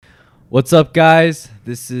What's up, guys?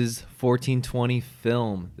 This is 1420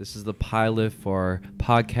 Film. This is the pilot for our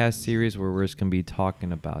podcast series where we're just going to be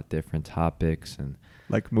talking about different topics and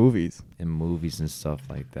movies movies and stuff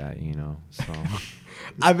like that, you know. So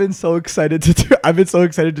I've been so excited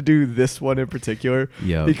to do this one in particular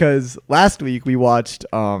because last week we watched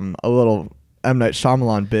a little M. Night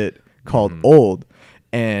Shyamalan bit called Old,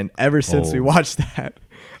 and ever since we watched that,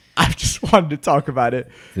 I've just wanted to talk about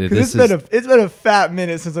it because it's been a fat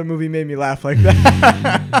minute since a movie made me laugh like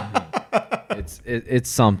that. It's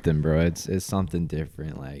something, bro. It's something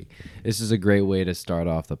different. Like, this is a great way to start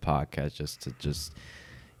off the podcast, just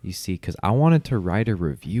you see, because I wanted to write a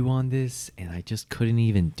review on this and I just couldn't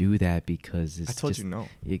even do that because I told you no.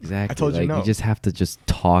 Exactly. I told you no. You just have to just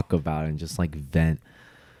talk about it and just like vent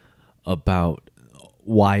about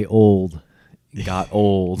why old got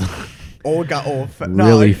old. Old got old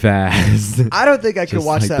really fast. I don't think I could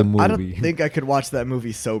watch that. I don't think I could watch that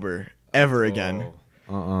movie sober ever again.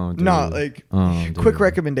 Dude. Quick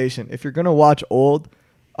recommendation: if you're gonna watch Old,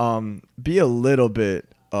 be a little bit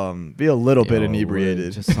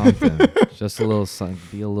inebriated. Just something. Just a little something.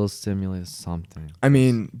 Be a little stimulated. Something. I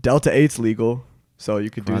mean, Delta 8's legal, so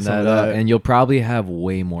you could do some of that, and you'll probably have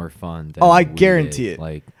way more fun. I guarantee it.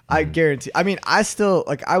 I Mm-hmm. guarantee. I mean, I still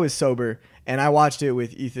I was sober. And I watched it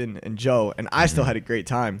with Ethan and Joe, and I still had a great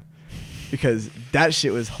time because that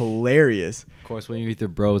shit was hilarious. Of course, when you're with your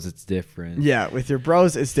bros, it's different. Yeah, with your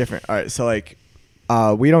bros, it's different. All right, so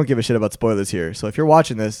we don't give a shit about spoilers here. So if you're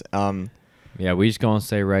watching this, yeah, we just gonna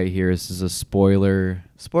say right here, this is a spoiler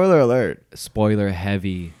alert, spoiler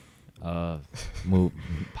heavy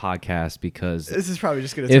podcast because this is probably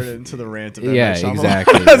just gonna turn it into the rant of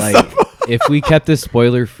exactly. If we kept this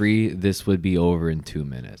spoiler free, this would be over in 2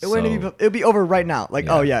 minutes. It would be over right now.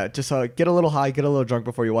 Just get a little high, get a little drunk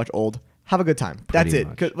before you watch Old. Have a good time. That's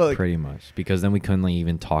it. Pretty much. Because then we couldn't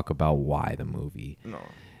even talk about why the movie. No.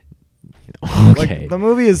 Okay. The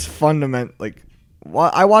movie is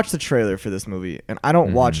I watched the trailer for this movie, and I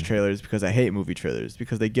don't watch trailers because I hate movie trailers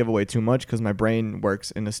because they give away too much because my brain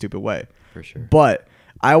works in a stupid way. For sure. But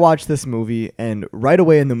I watched this movie, and right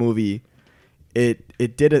away in the movie,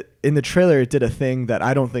 it did in the trailer. It did a thing that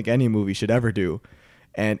I don't think any movie should ever do,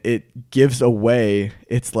 and it gives away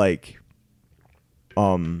its thing.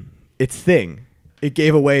 It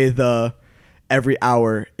gave away the every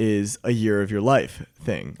hour is a year of your life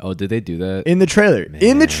thing. Oh, did they do that in the trailer? Man.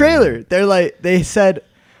 In the trailer, they said,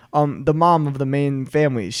 the mom of the main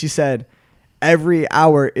family, she said, every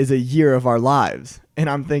hour is a year of our lives, and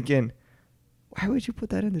I'm thinking, why would you put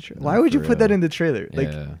that in the trailer? Why would you put that in the trailer?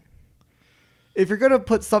 If you're gonna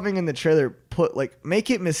put something in the trailer, make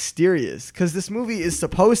it mysterious, because this movie is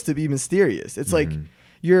supposed to be mysterious. It's like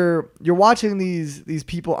you're watching these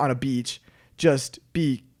people on a beach just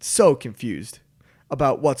be so confused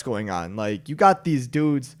about what's going on. Like, you got these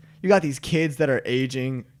dudes, you got these kids that are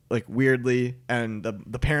aging weirdly, and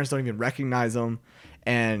the parents don't even recognize them,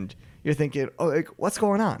 and you're thinking, what's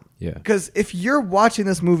going on? Yeah. Because if you're watching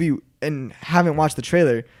this movie and haven't watched the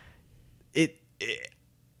trailer,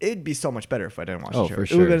 it'd be so much better if I didn't watch the trailer. For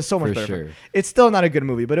sure. It would have been so much better. It's still not a good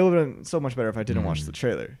movie, but it would have been so much better if I didn't watch the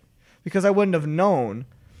trailer. Because I wouldn't have known,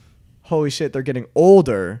 holy shit, they're getting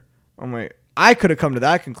older. I'm like, I could have come to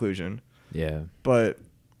that conclusion. Yeah. But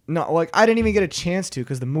no, I didn't even get a chance to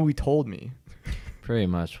because the movie told me. Pretty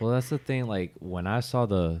much. Well, that's the thing. When I saw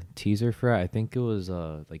the teaser for it, I think it was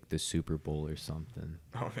the Super Bowl or something.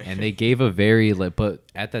 Oh, man. And they gave a very but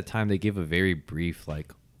at that time they gave a very brief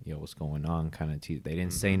what's going on kind of teaser. They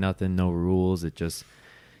didn't say nothing, no rules. It just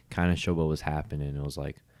kind of showed what was happening. It was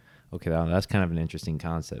like, okay, that's kind of an interesting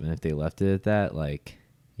concept. And if they left it at that,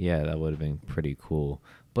 that would have been pretty cool.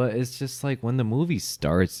 But it's just when the movie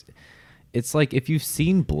starts, it's like if you've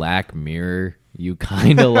seen Black Mirror, you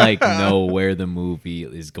kind of know where the movie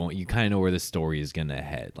is going. You kind of know where the story is going to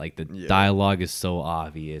head. Dialogue is so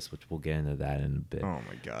obvious, which we'll get into that in a bit. Oh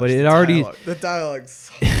my gosh. But the dialogue's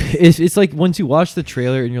it's like once you watch the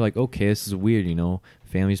trailer and you're like, okay, this is weird,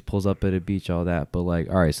 families pulls up at a beach, all that. But all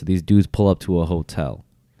right, so these dudes pull up to a hotel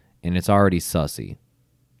and it's already sussy.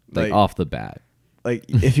 Off the bat.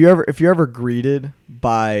 If you're ever greeted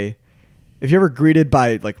by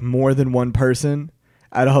more than one person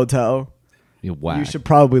at a hotel, you should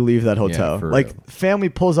probably leave that hotel. Family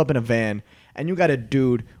pulls up in a van and you got a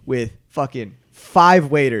dude with fucking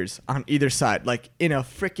 5 waiters on either side, in a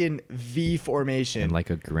freaking V formation,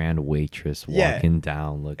 and a grand waitress walking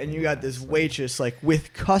down looking, and you got this waitress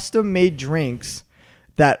with custom made drinks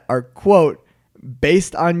that are, quote,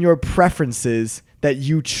 based on your preferences that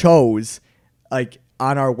you chose on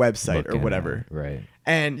our website or whatever. Right.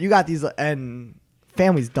 And you got these, and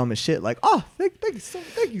family's dumb as shit. Like, oh, thank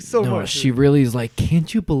you so No, much. she really is like,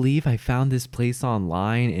 can't you believe I found this place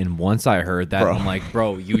online? And once I heard that, Bro. I'm like,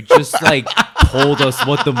 bro, you just like told us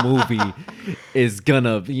what the movie is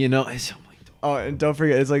gonna be, I'm like, Oh, and don't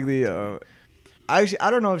forget, it's like the. I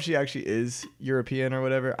don't know if she actually is European or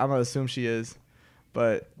whatever. I'm gonna assume she is,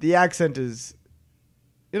 but the accent is.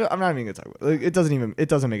 I'm not even gonna talk about it. It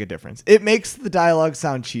doesn't make a difference. It makes the dialogue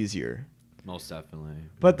sound cheesier. most definitely.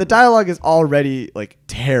 But the dialogue is already like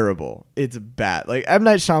terrible. It's bad. Like M.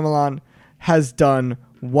 Night Shyamalan has done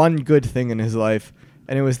one good thing in his life,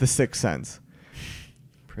 and it was The Sixth Sense.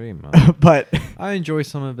 Pretty much. But I enjoy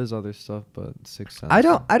some of his other stuff, but Sixth Sense. I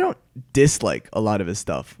don't dislike a lot of his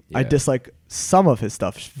stuff. I Yeah. dislike some of his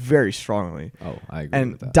stuff very strongly. Oh, I agree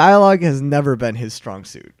And with that. dialogue has never been his strong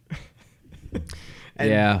suit. And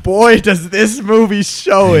Yeah. boy, does this movie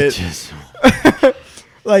show it. Just-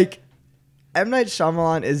 Like, M. Night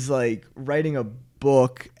Shyamalan is like writing a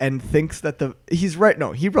book and thinks that he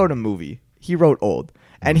wrote a movie. He wrote Old.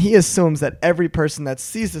 And he assumes that every person that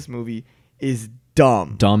sees this movie is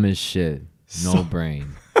dumb. dumb as shit. No So- brain.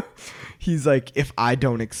 He's like, if I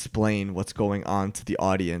don't explain what's going on to the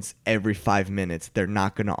audience every 5 minutes, they're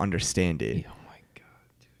not going to understand it. Oh my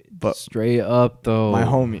god. But Straight up though. my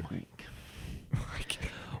homie.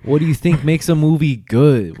 What do you think makes a movie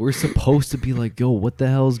good? We're supposed to be like, yo, what the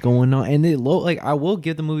hell is going on? And I will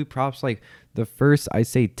give the movie props. Like the first, I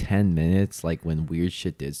say 10 minutes, like when weird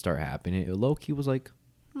shit did start happening, it low key was like,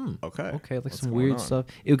 Okay. like What's some going weird on? stuff.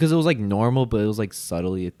 Because it was like normal, but it was like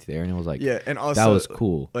subtly there, and it was like, Yeah, and also that was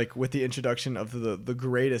cool. Like with the introduction of the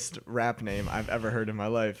greatest rap name I've ever heard in my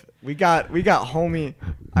life. We got homie.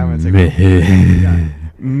 I want to take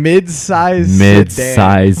mid-size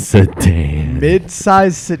sedan.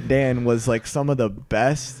 Mid-size sedan was like some of the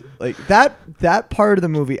best. Like that part of the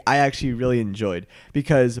movie I actually really enjoyed,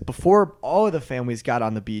 because before all of the families got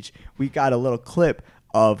on the beach, we got a little clip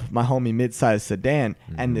of my homie mid-size sedan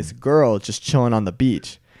and this girl just chilling on the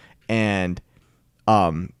beach. And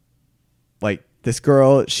like this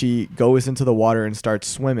girl, she goes into the water and starts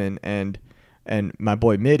swimming, and my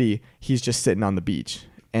boy Mitty, he's just sitting on the beach.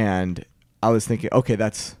 And I was thinking, okay,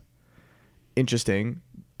 that's interesting.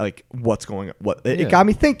 Like, what's going on? It got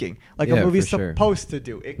me thinking, like Yeah, a movie's for sure. supposed to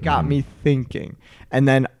do. It got me thinking. And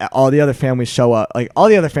then all the other families show up. Like, all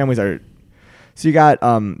the other families are. So you got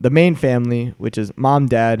the main family, which is mom,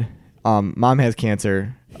 dad. Mom has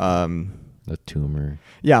cancer. The tumor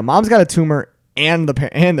Yeah, mom's got a tumor, and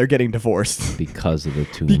and they're getting divorced because of the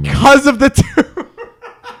tumor. because of the tumor.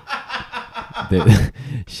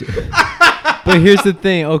 But here's the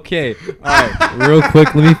thing. Okay, all right, real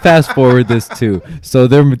quick. Let me fast forward this too. So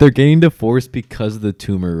they're getting divorced because of the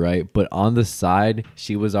tumor, right? But on the side,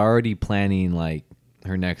 she was already planning like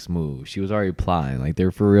her next move. She was already plotting. Like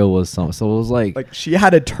there for real was some. So it was like She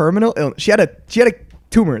had a terminal illness. She had a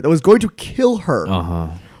tumor that was going to kill her,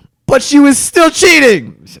 but she was still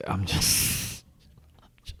cheating. I'm just.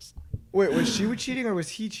 Wait, was she cheating or was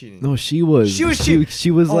he cheating? No, she was. She was cheating.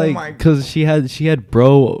 She was Oh my like, because she had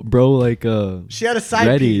bro like She had a side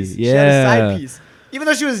ready. piece. Yeah. She had a side piece, even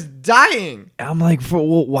though she was dying. I'm like,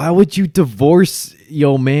 why would you divorce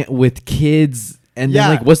yo man with kids? And then Yeah.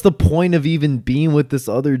 like, what's the point of even being with this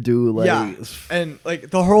other dude? Like, Yeah, and like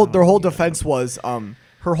their whole defense was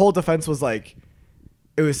her whole defense was like,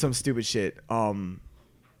 it was some stupid shit. Oh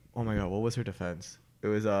my god, what was her defense? It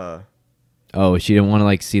was oh, she didn't want to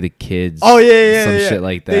like see the kids. Oh yeah, some yeah. shit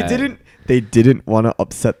like that. They didn't want to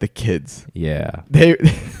upset the kids. Yeah, They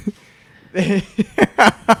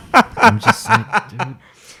I'm just like, dude.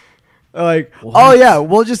 like, What? oh yeah,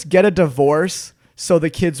 we'll just get a divorce so the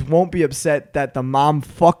kids won't be upset that the mom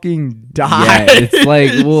fucking died. Yeah, it's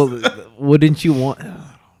like, well, wouldn't you want?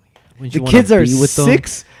 Wouldn't the you wanna kids are be with them?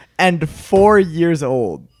 6 and 4 years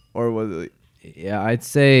old, or was it? Yeah, I'd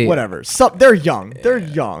say Whatever. They're young. They're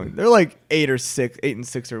young. They're like 8 and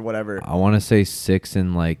 6 or whatever. I want to say 6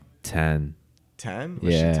 and like 10. 10?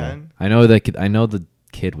 Was Yeah, she 10? I know that. I know the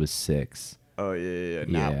kid was 6. Oh yeah.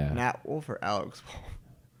 Yeah. Nat Wolf or Alex Wolf?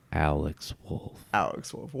 Alex Wolf.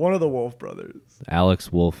 Alex Wolf. One of the Wolf brothers.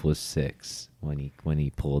 Alex Wolf was 6 when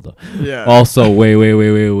he pulled up. Yeah. Also,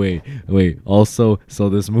 wait. Also, so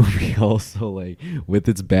this movie also like with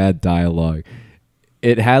its bad dialogue,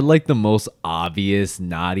 it had like the most obvious,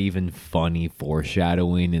 not even funny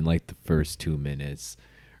foreshadowing in like the first 2 minutes.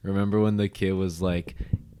 Remember when the kid was like,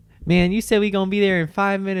 man, you said we gonna be there in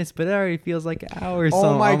 5 minutes, but it already feels like an hour.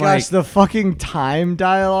 Oh my gosh, the fucking time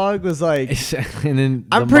dialogue was like. And then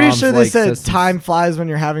I'm pretty sure they said time flies when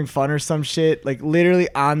you're having fun or some shit. Like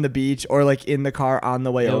literally on the beach or like in the car on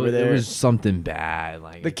the way over there. It was something bad.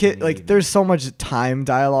 Like the kid, like there's so much time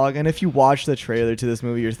dialogue, and if you watch the trailer to this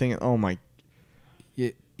movie, you're thinking, oh my.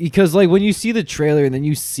 Yeah, because like when you see the trailer and then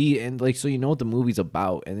you see and like so you know what the movie's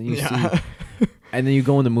about, and then you see, and then you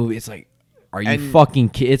go in the movie, it's like. Are you fucking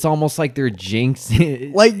kidding? It's almost like they're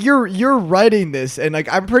jinxing. Like you're writing this, and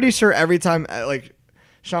like I'm pretty sure every time like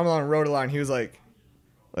Shyamalan wrote a line, he was like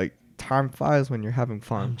time flies when you're having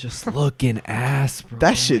fun. I'm just looking ass, bro.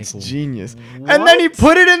 That shit's genius. What? And then he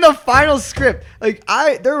put it in the final script. Like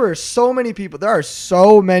there are so many people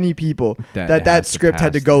that script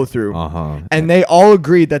had to go through. And they all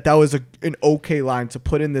agreed that was an okay line to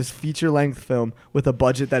put in this feature-length film with a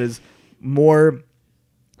budget that is more.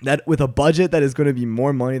 With a budget that is going to be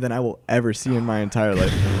more money than I will ever see in my entire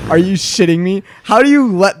life. Are you shitting me? How do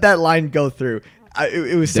you let that line go through?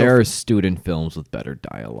 It was there are student films with better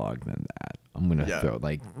dialogue than that. I'm gonna throw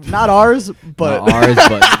like not ours, but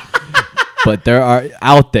but there are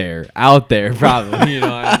out there probably. You know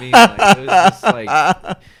what I mean? Like, it was just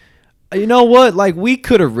like. You know what? Like we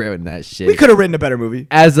could have written that shit. We could have written a better movie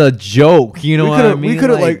as a joke. You know what I mean? We could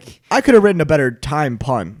have like I could have written a better time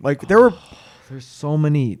pun. Like there were. There's so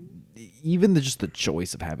many, even just the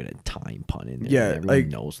choice of having a time pun in there. Yeah, everyone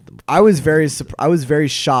knows them. I was very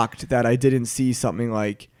shocked that I didn't see something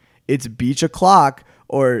like it's beach o'clock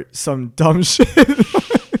or some dumb shit.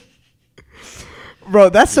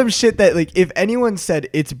 Bro, that's some shit that like if anyone said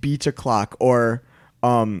it's beach o'clock or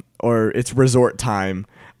it's resort time,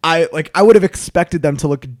 I would have expected them to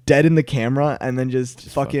look dead in the camera and then just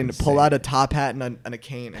fucking pull out a top hat and a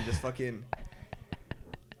cane and just fucking.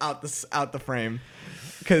 Out the frame,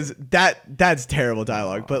 because that's terrible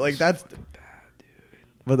dialogue. But like that's,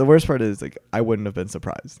 but the worst part is like I wouldn't have been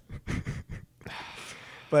surprised.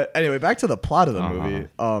 But anyway, back to the plot of the movie.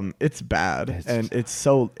 It's bad,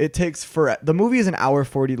 it takes the movie is an hour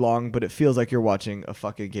 40 long, but it feels like you're watching a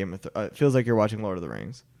fucking it feels like you're watching Lord of the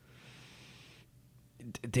Rings.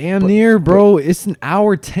 Damn near, bro. It's an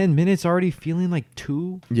hour 10 minutes already, feeling like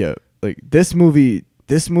 2. Yeah, like this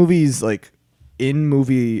movie's like. In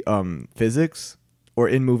movie physics or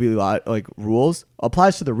in movie like rules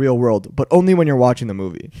applies to the real world, but only when you're watching the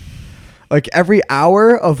movie. Like every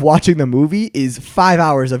hour of watching the movie is 5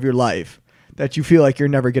 hours of your life that you feel like you're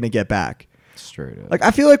never gonna get back. Straight up. Like I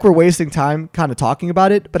feel like we're wasting time kind of talking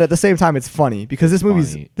about it, but at the same time it's funny because this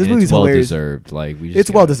movie's hilarious. Well deserved. Like it's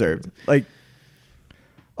well deserved. Like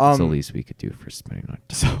it's the least we could do for spending our time.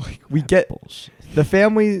 So like we get bullshit. The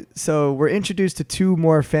family. So we're introduced to 2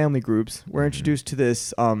 more family groups. We're introduced to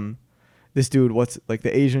this this dude. What's like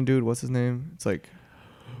the Asian dude? What's his name? It's like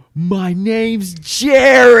my name's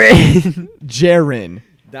Jaren. Jaren,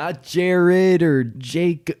 not Jared or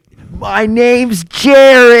Jake. My name's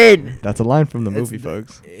Jaren. That's a line from the movie,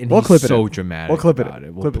 folks. We'll clip it. So dramatic. We'll clip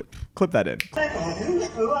it. Clip that in.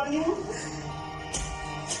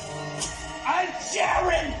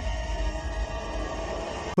 Jaren.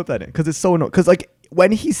 Clip that in because it's so annoying. Because like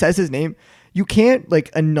when he says his name, you can't like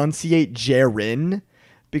enunciate Jaren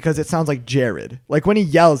because it sounds like Jared. Like when he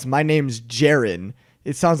yells, "My name's Jaren,"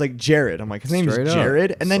 it sounds like Jared. I'm like, his name is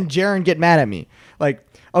Jared, and then Jaren get mad at me. Like,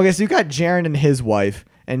 okay, so you got Jaren and his wife,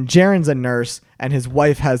 and Jaren's a nurse, and his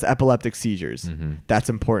wife has epileptic seizures. Mm-hmm. That's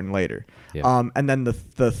important later. Yeah. And then the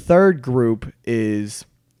third group is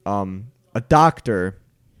a doctor,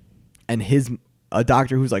 and a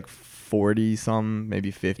doctor who's like 40 some,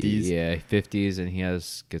 maybe 50s. Yeah, 50s, and he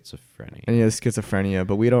has schizophrenia.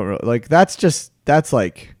 But we don't really, like that's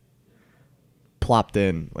like plopped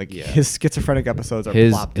in. Like his schizophrenic episodes are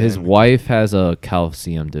plopped in. His wife has a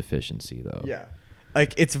calcium deficiency though. Yeah.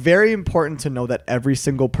 Like it's very important to know that every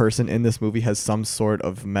single person in this movie has some sort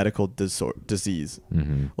of medical disease.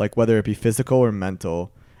 Mm-hmm. Like whether it be physical or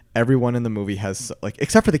mental, everyone in the movie has like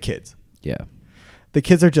except for the kids. Yeah. The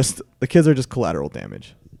kids are just collateral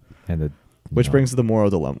damage, and which brings in the moral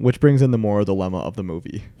dilemma of the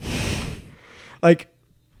movie. Like,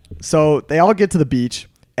 so they all get to the beach,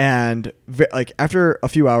 and like after a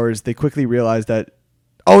few hours, they quickly realize that,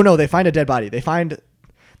 oh no, they find a dead body. They find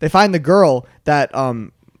the girl that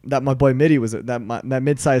my boy Mitty was that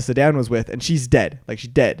mid-sized sedan was with, and she's dead. Like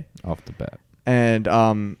she's dead off the bat. And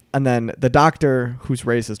then the doctor, who's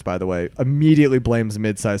racist by the way, immediately blames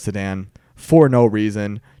mid-sized sedan for no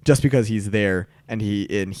reason, just because he's there and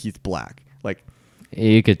he's black. Like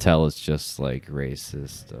you could tell it's just like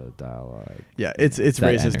racist dialogue. Yeah, it's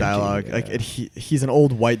racist energy, dialogue. Yeah. Like he's an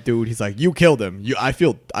old white dude. He's like, you killed him. I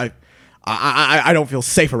I don't feel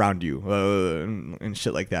safe around you, and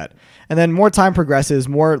shit like that. And then more time progresses,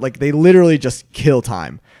 more like they literally just kill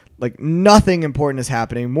time. Like nothing important is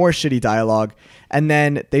happening, more shitty dialogue. And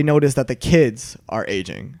then they notice that the kids are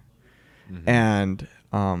aging. And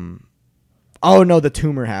oh no, the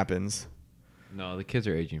tumor happens. No, the kids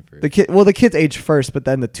are aging first. The kids age first, but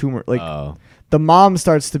then the tumor, like the mom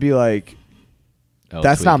starts to be like,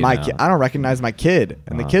 that's not my kid. I don't recognize my kid.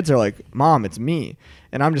 And the kids are like, Mom, it's me.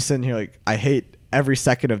 And I'm just sitting here like, I hate every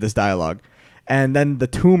second of this dialogue. And then the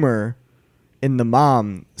tumor in the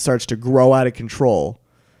mom starts to grow out of control.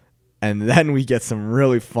 And then we get some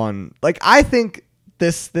really fun. Like, I think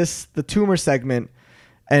the tumor segment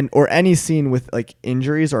or any scene with like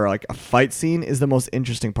injuries or like a fight scene is the most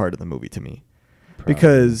interesting part of the movie to me. Probably.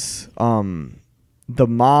 Because the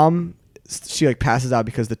mom, she like passes out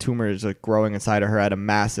because the tumor is like growing inside of her at an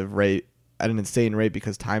insane rate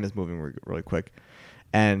because time is moving really quick.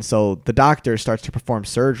 And so the doctor starts to perform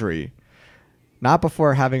surgery, not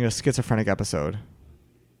before having a schizophrenic episode.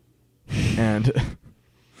 And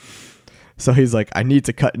so he's like, I need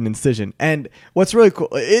to cut an incision. And what's really cool,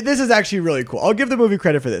 this is actually really cool. I'll give the movie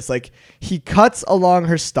credit for this. Like, he cuts along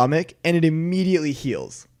her stomach and it immediately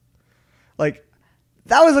heals. Like,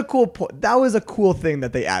 that was a cool that was a cool thing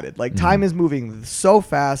that they added. Like, time is moving so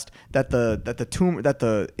fast that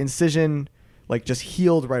the incision like just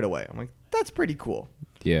healed right away. I'm like, that's pretty cool.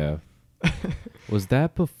 Yeah. Was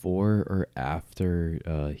that before or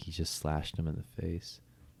after he just slashed him in the face?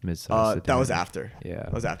 That was after. Yeah,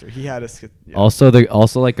 that was after. He had a. Yeah. Also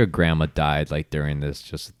like a grandma died like during this.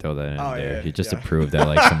 Just to throw that in there. Yeah, he just to prove that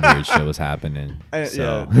like some weird shit was happening.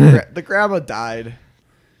 So. Yeah, the grandma died.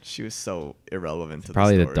 She was so irrelevant to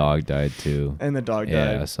probably the story. The dog died too. And the dog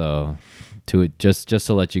died. Yeah, so just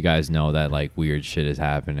to let you guys know that like weird shit is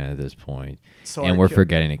happening at this point, and we're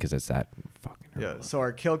forgetting it because it's that fucking. Yeah. So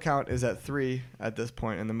our kill count is at 3 at this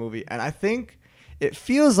point in the movie, and I think it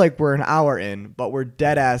feels like we're an hour in, but we're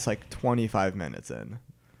dead ass like 25 minutes in.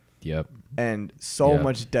 Yep. And so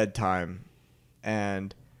much dead time,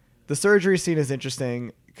 and the surgery scene is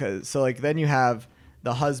interesting because then you have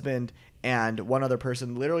the husband and one other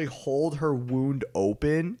person literally hold her wound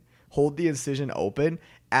open, hold the incision open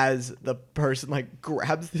as the person like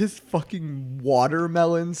grabs this fucking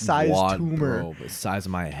watermelon-sized tumor. Bro, the size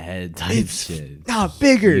of my head type shit. Not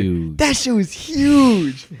bigger. Huge. That shit was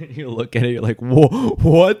huge. You look at it, you're like, whoa,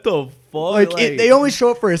 what the fuck? Like they only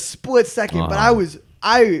show up for a split second, but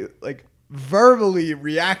I like verbally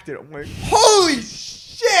reacted. I'm like, holy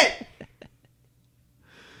shit!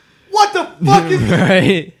 What the fuck is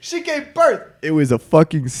right? She gave birth. It was a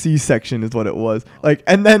fucking C-section is what it was. Like,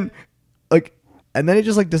 and then it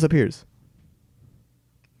just like disappears.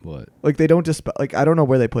 What? Like they don't just like I don't know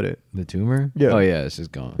where they put it. The tumor? Yeah. Oh yeah, it's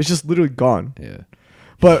just gone. It's just literally gone. Yeah.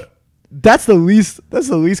 But that's the least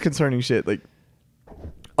concerning shit. Like,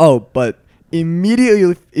 but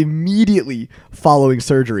immediately following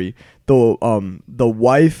surgery, the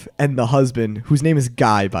wife and the husband, whose name is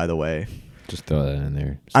Guy, by the way. Just throw that in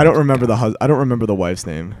there. I don't remember I don't remember the wife's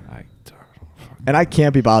name. And I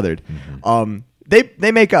can't be bothered. Mm-hmm.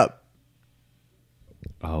 They make up.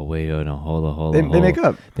 Oh wait, no, hold on. They make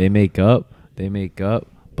up. They make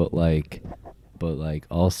up, but like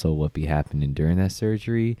also what be happening during that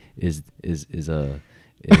surgery is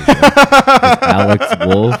Alex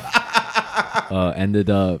Wolff ended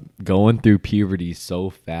up going through puberty so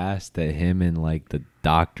fast that him and like the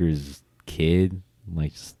doctor's kid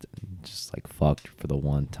like just like fucked for the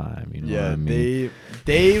one time, you know what I mean?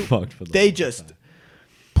 They fucked for the they just time.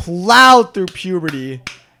 Plowed through puberty,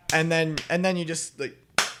 and then you just like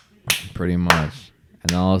pretty much,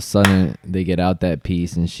 and all of a sudden they get out that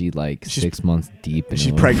piece, and she's 6 months deep, and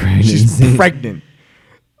she's pregnant. She's pregnant.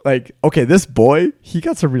 Like, okay, this boy, he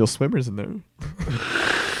got some real swimmers in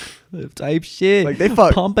there. Type shit. Like they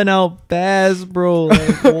pumping out fast, bro.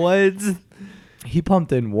 Like what? He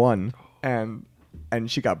pumped in one, and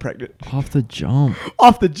she got pregnant. Off the jump.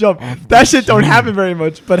 That shit don't happen very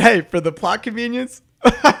much. But hey, for the plot convenience,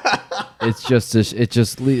 it's just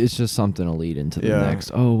something to lead into the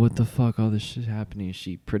next. Oh, what the fuck? All this shit happening.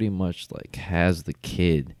 She pretty much like has the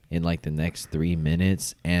kid in like the next 3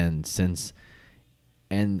 minutes, and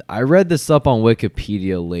I read this up on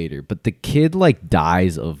Wikipedia later, but the kid like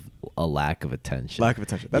dies of a lack of attention.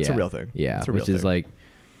 That's a real thing. Yeah, that's a real which is thing. like.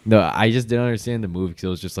 No, I just didn't understand the movie because it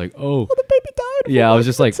was just like, oh, the baby died. Yeah, I was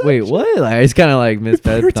just like, wait, what? Like, I just kind of like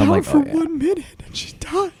misread. Put her down for 1 minute and she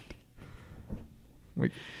died.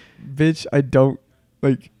 Like, bitch, I don't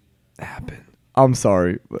like. Happen. I'm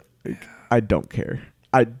sorry, but like, I don't care.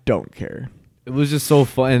 It was just so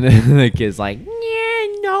fun. And then the kid's like, yeah,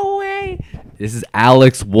 no way. This is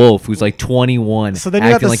Alex Wolff, who's like 21, So then you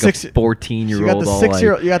got acting the like six- a 14-year-old. You got the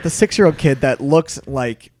 6-year-old. You got the 6-year-old kid that looks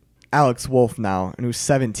like Alex Wolff now, and who's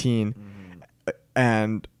 17,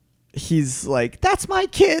 and he's like, "That's my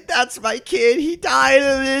kid. That's my kid. He died."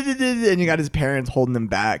 And you got his parents holding him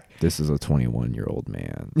back. This is a 21-year-old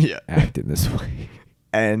man. Yeah. Acting this way.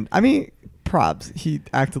 And I mean, props. He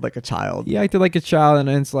acted like a child. He acted like a child, and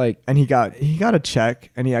it's like And he got a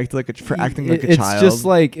check, and he acted like for acting like a it's child. just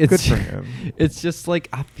like Good it's for him. It's just like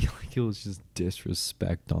I feel like it was just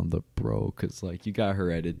disrespect on the bro, because like you got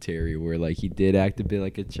Hereditary where like he did act a bit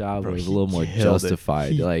like a child, Bro, but it was a he little more killed it.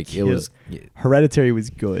 justified. He Like it killed was. Hereditary was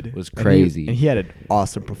good. It was And he- crazy. and he had an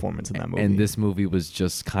awesome performance in that movie. And this movie was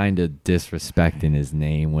just kind of disrespecting his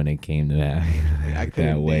name when it came to that, I that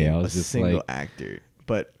couldn't way. name I was a just single like, actor.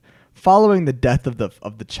 But following the death of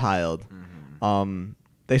the child,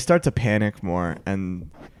 they start to panic more, and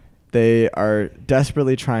they are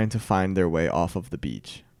desperately trying to find their way off of the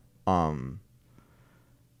beach.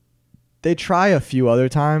 They try a few other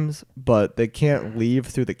times, but they can't leave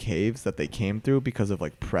through the caves that they came through because of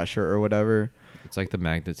like pressure or whatever. it's like the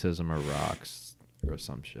magnetism of rocks or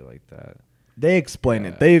some shit like that. They explain Yeah,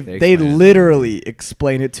 it. They they explain it. literally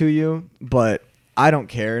explain it to you, but I don't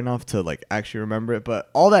care enough to like actually remember it.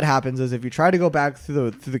 But all that happens is if you try to go back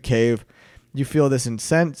through the cave, you feel this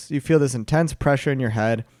intense pressure in your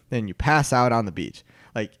head, then you pass out on the beach.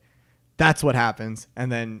 Like that's what happens,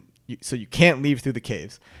 and then so you can't leave through the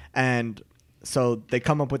caves. And so they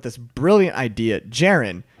come up with this brilliant idea.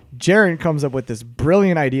 Jaren comes up with this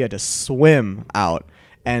brilliant idea to swim out.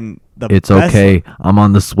 And I'm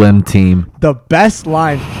on the swim team. the best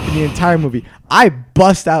line in the entire movie. I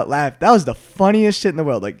bust out laugh. That was the funniest shit in the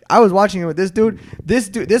world. Like I was watching it with this dude, this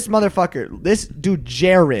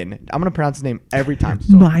Jaren. I'm gonna pronounce his name every time.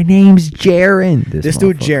 So, My name's Jaren. this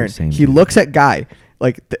dude Jaren. He looks at Guy.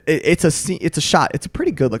 Like it's a shot. It's a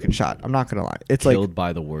pretty good looking shot. I'm not gonna lie. It's killed like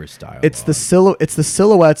by the worst dialogue. it's the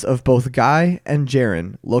silhouettes of both Guy and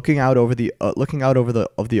Jaren looking out over the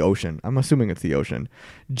ocean. I'm assuming it's the ocean.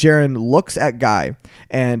 Jaren looks at Guy,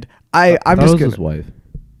 and I'm just gonna. his wife.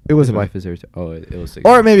 It was His his wife is there too. Oh, it was.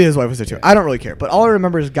 Or maybe his wife was there too. Yeah. I don't really care. But all I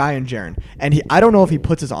remember is Guy and Jaren. And I don't know if he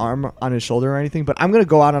puts his arm on his shoulder or anything, but I'm gonna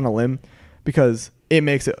go out on a limb because it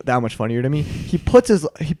makes it that much funnier to me. He puts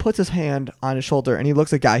his hand on his shoulder and he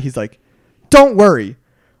looks at Guy. He's like, "Don't worry,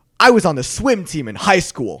 I was on the swim team in high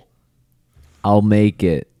school." I'll make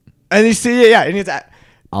it. And you see, yeah, and he's at,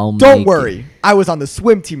 I'll. "Don't make worry, it. I was on the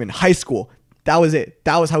swim team in high school." That was it.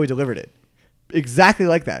 That was how he delivered it. Exactly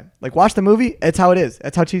like that. Like watch the movie. It's how it is.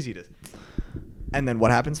 That's how cheesy it is. And then what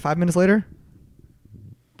happens 5 minutes later?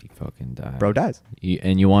 He fucking died. Bro dies.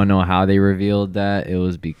 And you want to know how they revealed that? It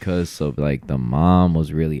was because of like the mom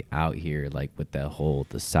was really out here, like with that whole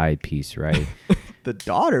the side piece, right? The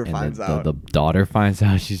daughter And finds the, out. The daughter finds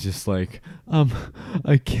out. She's just like,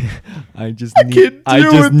 I can't. I just can't deal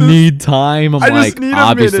with this. need time. I'm I just like, need a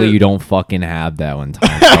obviously minute." you don't fucking have that when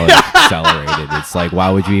time's accelerated. It's like, why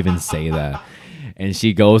would you even say that? And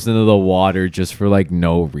she goes into the water just for like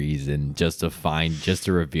no reason, just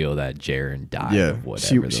to reveal that Jaren died. Yeah, Of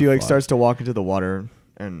whatever she the like fuck. starts to walk into the water,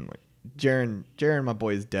 and like Jaren, my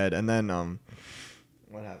boy is dead. And then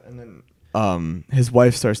what happened? And then his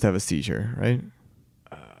wife starts to have a seizure, right?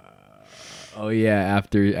 Oh yeah,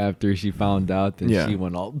 after she found out that Yeah. she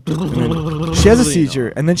went all. She has a seizure,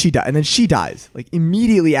 and then she dies like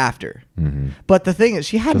immediately after. Mm-hmm. But the thing is,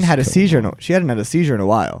 she hadn't Just had a killed seizure. her. No, she hadn't had a seizure in a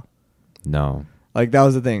while. No. Like that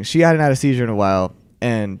was the thing. She hadn't had a seizure in a while.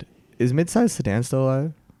 And is Mid-Sized Sedan still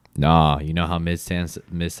alive? Nah, you know how mid-sized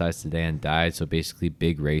sedan died, so basically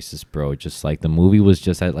big racist bro. Just like the movie was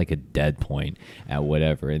just at like a dead point at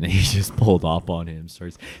whatever, and then he just pulled up on him,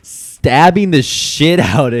 starts stabbing the shit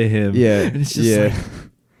out of him. Yeah, and it's just yeah.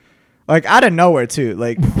 Like out of nowhere too.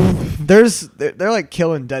 Like they're like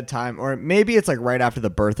killing dead time, or maybe it's like right after the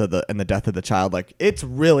birth of the death of the child. Like it's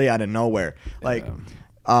really out of nowhere. Like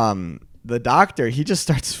the doctor, he just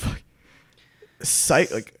starts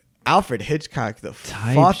like Alfred Hitchcock the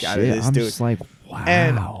fuck out of this I'm dude. just like, wow.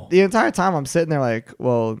 And the entire time I'm sitting there like,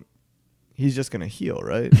 well, he's just gonna heal,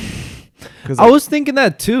 right? Because I was thinking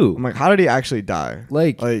that too. I'm like, how did he actually die?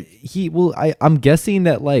 Like I'm guessing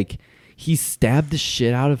that like he stabbed the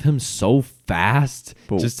shit out of him so fast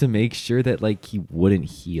just to make sure that like he wouldn't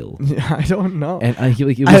heal. I don't know. And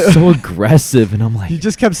he was so aggressive, and I'm like, he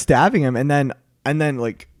just kept stabbing him, and then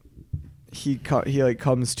like he like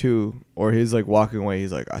comes to, or he's like walking away.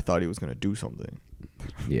 He's like, I thought he was gonna do something.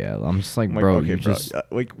 yeah, I'm just like, I'm like, bro, okay, you bro, just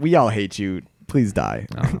like we all hate you. Please die.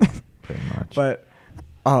 no, pretty much. But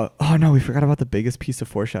Oh no, we forgot about the biggest piece of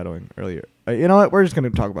foreshadowing earlier. You know what? We're just gonna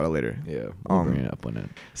talk about it later. Yeah, we'll bring it up when it.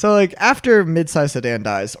 So like after Mid-Sized Sedan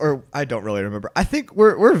dies, or I don't really remember. I think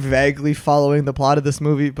we're vaguely following the plot of this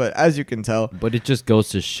movie, but as you can tell, But it just goes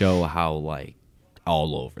to show how like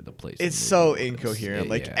all over the place. it's the so movie was. incoherent.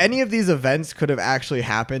 Like Yeah. any of these events could have actually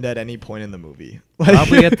happened at any point in the movie. Like,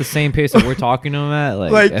 Probably at the same pace that we're talking to them at.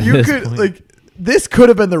 like at you this could point. like this could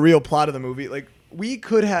have been the real plot of the movie. Like we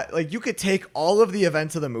could have like you could take all of the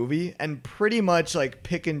events of the movie and pretty much like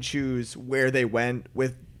pick and choose where they went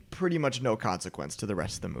with pretty much no consequence to the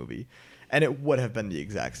rest of the movie, and it would have been the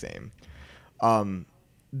exact same.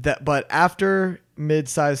 But after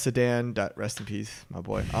Mid-Sized Sedan, rest in peace, my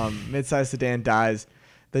boy. Mid-Sized Sedan dies.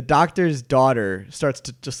 The doctor's daughter starts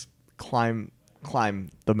to just climb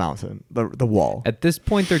the mountain, the wall. At this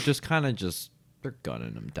point, they're just kind of they're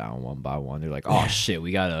gunning them down one by one. They're like, oh shit,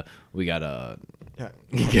 we gotta.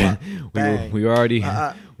 Yeah. we were already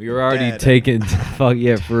dead. taking fuck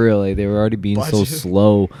yeah for real. Like they were already being so Budget.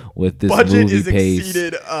 slow with this Budget movie is pace.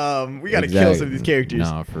 exceeded. We gotta kill some of these characters.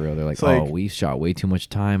 No, for real. They're like, It's like- we shot way too much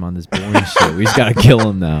time on this boring shit. We just gotta kill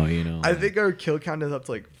him now. You know. I think our kill count is up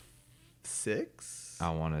to like 6. I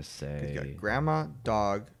want to You say got grandma,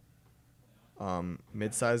 dog,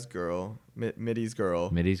 mid-sized girl, Middy's girl,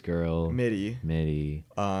 Mitty's girl, Mitty. Mitty.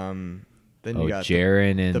 Then you got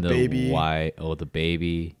Jaren and the baby. the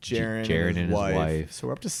baby. Jaren Jaren and his wife. So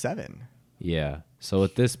we're up to 7. Yeah. So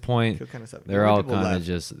at this point, Kill count of 7. they're How many all people kind of left?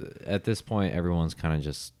 just. At this point, everyone's kind of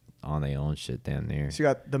just on their own shit down there. So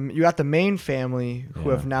you got the main family who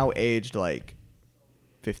Yeah. have now aged like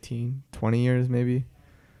 15, 20 years maybe.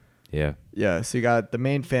 Yeah. Yeah, so you got the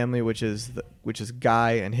main family, which is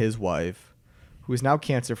Guy and his wife, who is now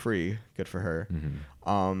cancer free. Good for her.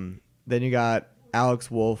 Mm-hmm. Then you got Alex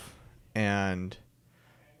Wolf and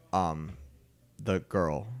the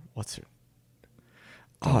girl. What's her?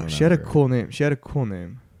 Don't Oh, she had a remember. cool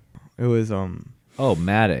name. It was Oh,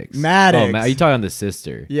 Maddox. Maddox. Oh, are you talking on the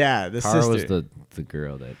sister? yeah, the Cara sister. was the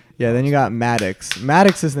girl that. Yeah, then you got Maddox.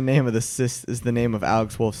 Maddox is the name of is the name of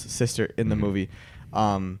Alex Wolf's sister in the Mhm. movie.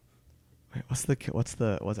 Wait,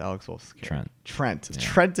 what's Alex Wolf's character? Trent. Yeah.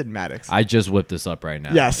 Trent and Maddox. I just whipped this up right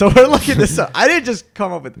now. Yeah, so we're looking this up. I didn't just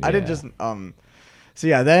come up with. I didn't Yeah. just So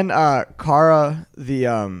yeah, then Cara,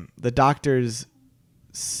 the doctor's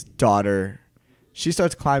daughter, she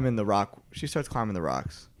starts climbing the rock. She starts climbing the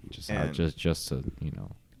rocks. And- just to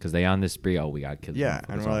because they on this spree. Oh, we got kids. Yeah,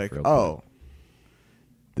 and we're like, oh,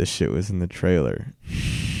 this shit was in the trailer.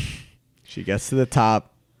 She gets to the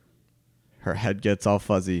top. Her head gets all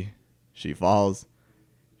fuzzy. She falls.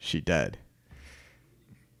 She dead.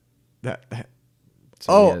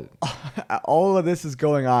 All of this is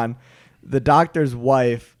going on. The doctor's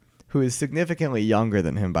wife, who is significantly younger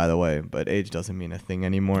than him, by the way, but age doesn't mean a thing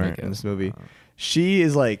anymore in this movie. She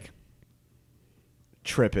is like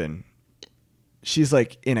tripping. She's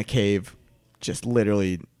like in a cave, just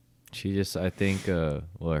literally. She just, I think,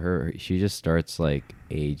 she just starts like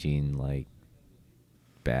aging like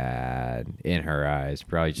bad in her eyes.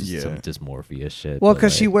 Probably just some dysmorphia shit. Well, but,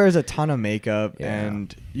 because she like, wears a ton of makeup, Yeah.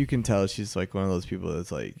 and you can tell she's like one of those people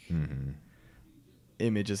that's like mhm.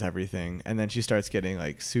 images everything, and then she starts getting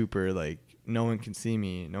like super like no one can see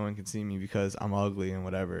me because I'm ugly and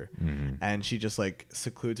whatever, Mhm. and she just like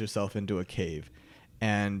secludes herself into a cave,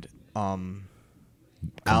 and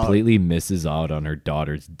completely misses out on her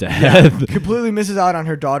daughter's death. completely misses out on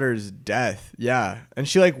her daughter's death. Yeah, and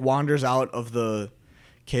she like wanders out of the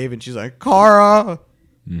cave, and she's like, Cara,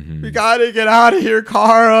 Mhm. we gotta get out of here,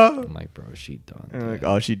 Cara. I'm like, bro, she done. And I'm like, dude.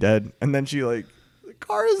 oh, she dead. And then she like,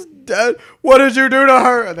 Cara's dead. What did you do to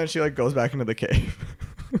her? And then she like goes back into the cave.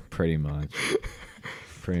 Pretty much.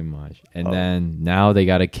 And then now they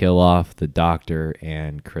got to kill off the doctor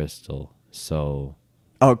and Crystal. So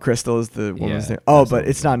Oh, Crystal is the woman's Yeah, name. Oh, Crystal but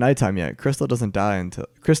it's not nighttime yet. Crystal doesn't die until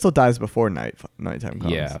Crystal dies before nighttime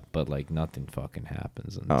comes. yeah, but like nothing fucking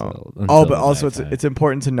happens Oh. until. Oh, until but also nighttime. it's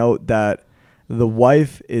important to note that the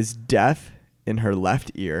wife is deaf in her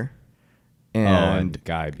left ear, and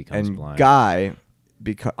Guy becomes blind. Guy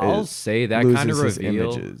I'll say that loses kind of his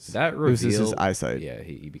reveal. images. That reveal Loses his eyesight. Yeah,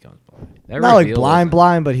 he becomes blind. That not like reveal blind,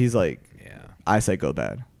 wasn't- but he's like Yeah, eyesight go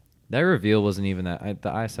bad. that reveal wasn't even that.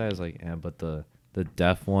 The eyesight was like, but the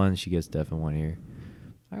deaf one, she gets deaf in one ear.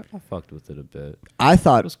 I fucked with it a bit. I It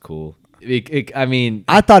thought was cool. I mean,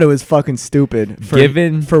 I thought it was fucking stupid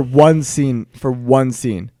for one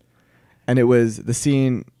scene, and it was the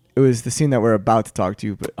scene that we're about to talk to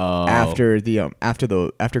you, but Oh.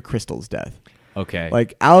 after Crystal's death. okay,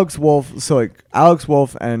 Like Alex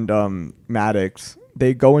Wolf and Maddox,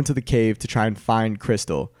 they go into the cave to try and find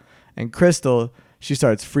Crystal, and Crystal, she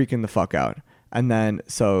starts freaking the fuck out. And then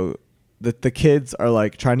so the kids are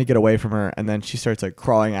like trying to get away from her, and then she starts like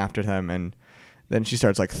crawling after them, and then she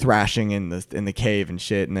starts like thrashing in the cave and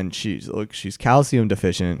shit, and then she's calcium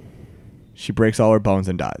deficient. She breaks all her bones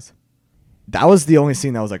and dies. That was the only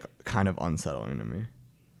scene that was like kind of unsettling to me.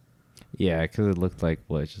 Yeah, because it looked like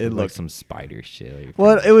what? It looked like some spider shit. Like,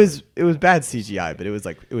 well, it was bad CGI, but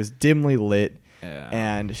it was dimly lit, yeah.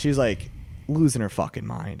 And she's like losing her fucking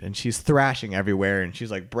mind, and she's thrashing everywhere, and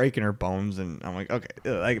she's like breaking her bones, and I'm like, okay,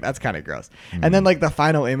 like that's kind of gross. Mm-hmm. And then like the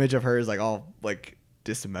final image of her is like all like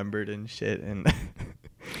dismembered and shit, and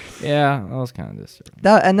yeah, that was kind of disturbing.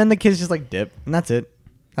 And then the kids just like dip, and that's it.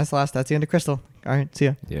 That's the end of Crystal. All right, see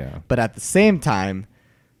ya. Yeah. But at the same time,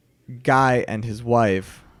 Guy and his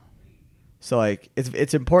wife. So like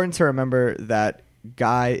it's important to remember that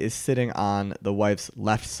Guy is sitting on the wife's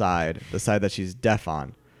left side, the side that she's deaf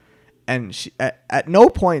on. And she at no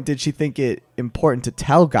point did she think it important to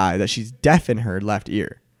tell Guy that she's deaf in her left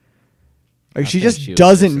ear. Like she just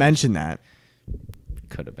doesn't mention that.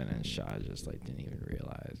 Could have been in shot, just like didn't even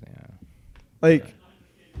realize. Yeah. Like,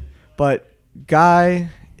 but Guy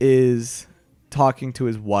is talking to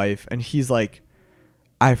his wife, and he's like,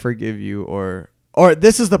 "I forgive you," or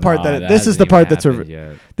this is the part this is the part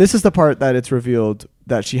that it's revealed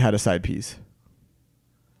that she had a side piece.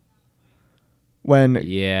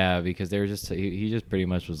 Because they were just he just pretty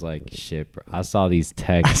much was like, shit, bro. I saw these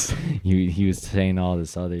texts. he was saying all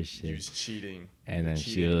this other shit. He was cheating. And then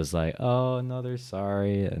she was like, oh no, they're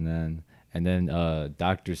sorry. And then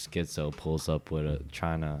Dr. Schizo pulls up with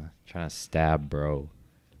trying to stab bro.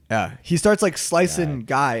 Yeah, he starts like slicing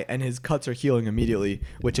Guy, and his cuts are healing immediately,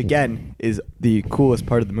 which again is the coolest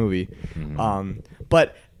part of the movie. Mm-hmm.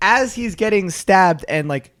 But as he's getting stabbed and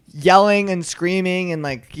like yelling and screaming and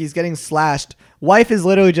like he's getting slashed, wife is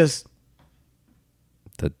literally just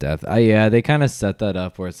the death. Yeah, they kind of set that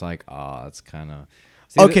up where it's like, oh, it's kind of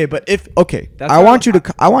okay. But I want you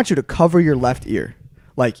to cover your left ear,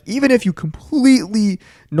 like even if you completely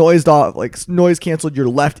noise canceled your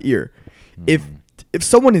left ear, if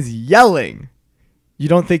someone is yelling, you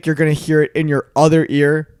don't think you're going to hear it in your other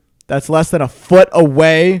ear that's less than a foot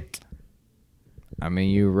away? I mean,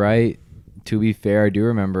 you're right. To be fair, I do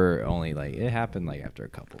remember only like it happened like after a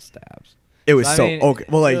couple stabs. It was okay.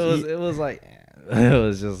 Well, like it was like it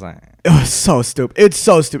was just like it was so stupid. It's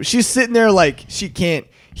so stupid. She's sitting there like she can't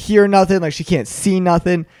hear nothing, like she can't see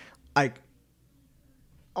nothing. Like,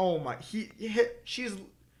 oh my,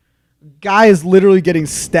 Guy is literally getting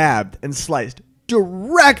stabbed and sliced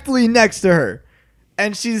directly next to her,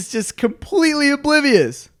 and she's just completely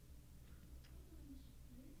oblivious.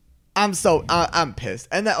 I'm pissed.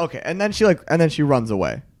 And then she runs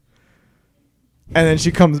away, and then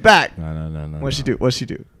she comes back. No. What'd she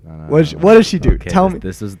do? No, What does she do? Okay, Tell me.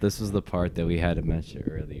 This was the part that we had to mention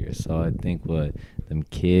earlier. So I think these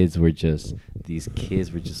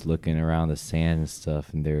kids were just looking around the sand and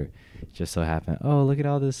stuff, and they're just so happened. Oh, look at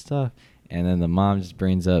all this stuff. And then the mom just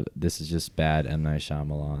brings up, this is just bad M. Night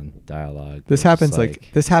Shyamalan dialogue. This happens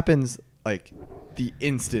like the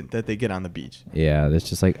instant that they get on the beach. Yeah, it's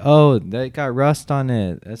just like, oh, that got rust on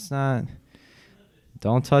it. That's not,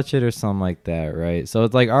 don't touch it or something like that, right? So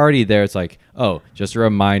it's like already there. It's like, oh, just a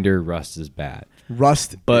reminder, rust is bad.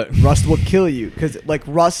 Rust will kill you, because like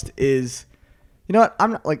rust is, you know what?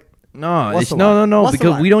 I'm not like. No,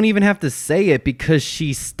 because we don't even have to say it, because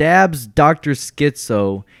she stabs Dr.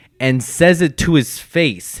 Schizo and says it to his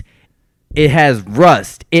face. It has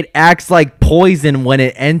rust. It acts like poison when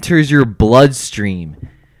it enters your bloodstream.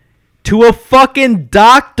 To a fucking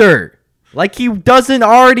doctor. Like he doesn't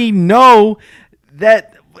already know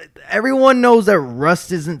that. Everyone knows that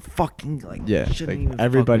rust isn't fucking like. Yeah, shouldn't like even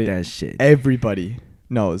everybody. Fuck with that shit. Everybody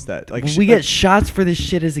knows that. Like we get shots for this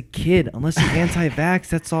shit as a kid. Unless you're anti-vax,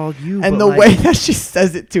 that's all you. And the way that she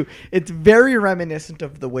says it too, it's very reminiscent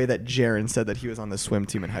of the way that Jaren said that he was on the swim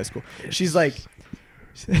team in high school. She's like,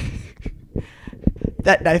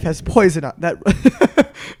 that knife has poison on that.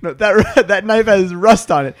 No, that knife has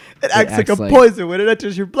rust on it. It acts like a poison when it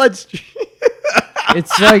enters your bloodstream.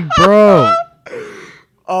 It's like, bro.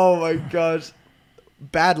 Oh my gosh,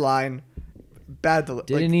 bad line.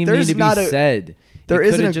 Didn't even need to be said. There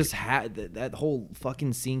isn't just that whole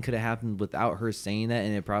fucking scene could have happened without her saying that,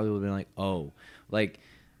 and it probably would have been like, oh, like,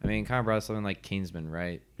 I mean, kind of brought something like Kingsman,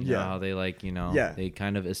 right? You know how they they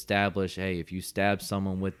kind of establish, hey, if you stab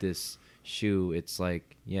someone with this shoe, it's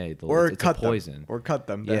like, it's a poison. Or cut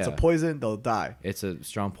them. That's a poison, they'll die. It's a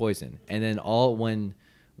strong poison. And then when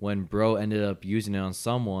bro ended up using it on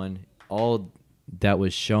someone, all that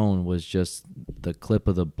was shown was just the clip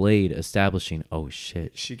of the blade establishing, oh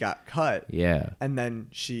shit. She got cut. Yeah. And then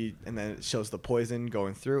it shows the poison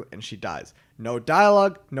going through and she dies. No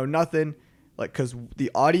dialogue, no nothing. Like, because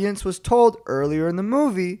the audience was told earlier in the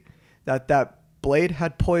movie that blade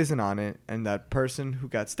had poison on it and that person who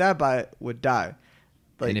got stabbed by it would die.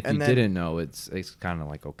 Like, and if you didn't know, it's kind of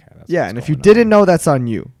like, okay. That's yeah, and if you didn't know, that's on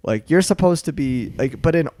you. Like, you're supposed to be, like,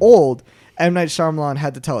 but in old, M. Night Shyamalan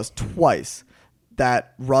had to tell us twice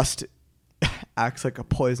that rust acts like a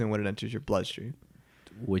poison when it enters your bloodstream.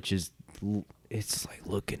 Which is, it's like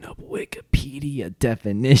looking up Wikipedia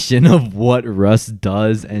definition of what rust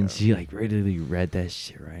does, and she like readily read that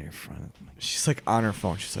shit right in front of me. She's like on her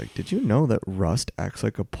phone. She's like, "Did you know that rust acts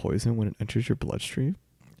like a poison when it enters your bloodstream?"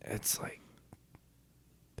 It's like,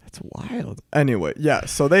 that's wild. Anyway, yeah.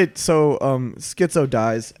 So Schizo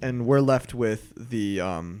dies, and we're left with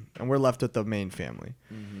the main family,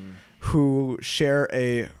 who share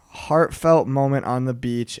a heartfelt moment on the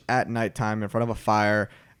beach at nighttime in front of a fire,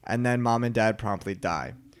 and then mom and dad promptly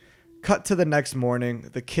die. Cut to the next morning.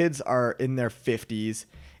 The kids are in their 50s,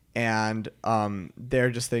 and they're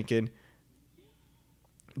just thinking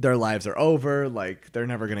their lives are over. Like, they're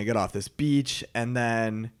never gonna get off this beach. And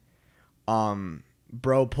then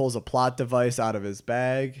bro pulls a plot device out of his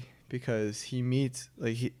bag because he meets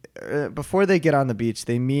before they get on the beach,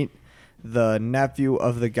 they meet the nephew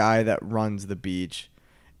of the guy that runs the beach,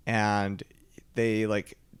 and they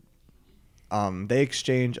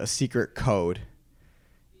exchange a secret code,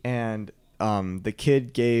 and the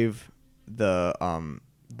kid gave the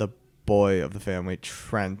boy of the family,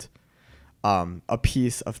 Trent, a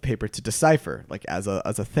piece of paper to decipher, like as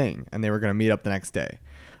a thing, and they were gonna meet up the next day.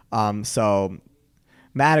 So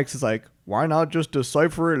Maddox is like, why not just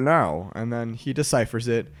decipher it now? And then he deciphers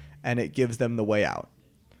it, and it gives them the way out.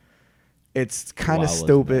 It's kind of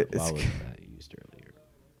stupid. Why wasn't that used earlier?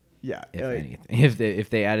 Yeah. If anything, if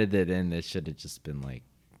they added it in, it should have just been like.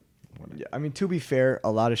 Yeah, I mean, to be fair,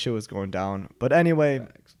 a lot of shit was going down. But anyway,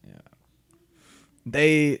 yeah.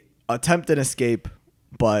 They attempt an escape,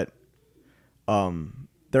 but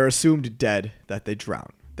they're assumed dead, that they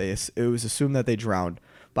drowned. It was assumed that they drowned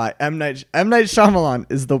by M. Night Shyamalan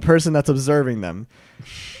is the person that's observing them,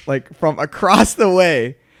 like from across the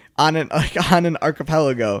way on an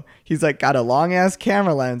archipelago. He's like got a long ass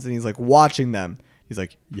camera lens and he's like watching them. He's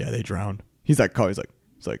like, yeah, they drowned. He's like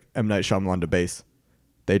M. Night Shyamalan to base.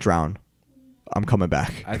 They drowned. I'm coming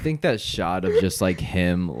back. I think that shot of just like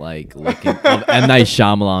him like looking of M. Night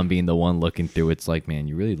Shyamalan being the one looking through, it's like, man,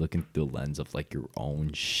 you're really looking through the lens of like your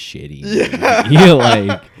own shitty movie. You're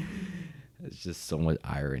like, it's just so much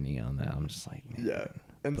irony on that. I'm just like, man. Yeah.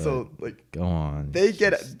 And so like go on. They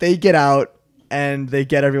get out and they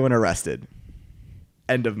get everyone arrested.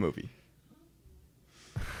 End of movie.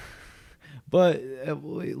 But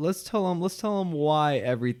let's tell them why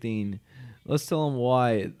everything. Let's tell them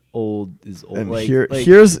why old is old. And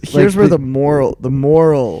here's where the moral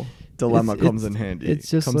dilemma comes in handy. It's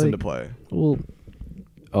just comes into play. Well,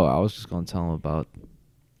 I was just gonna tell them about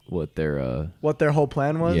what their whole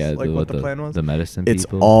plan was. Yeah, what the plan was. The medicine. It's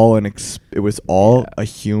people. all it was all a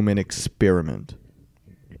human experiment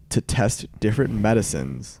to test different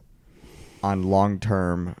medicines on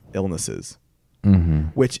long-term illnesses,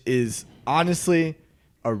 which is honestly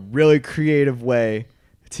a really creative way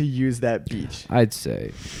to use that beach. I'd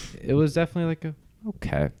say it was definitely like a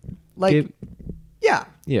okay.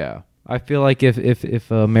 Yeah. I feel like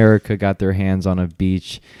if America got their hands on a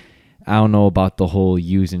beach, I don't know about the whole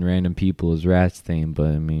using random people as rats thing, but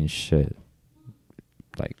I mean shit.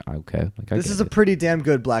 Like okay, like this is a pretty damn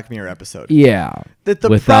good Black Mirror episode. Yeah. The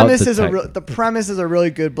premise is a really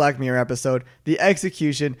good Black Mirror episode. The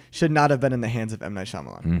execution should not have been in the hands of M. Night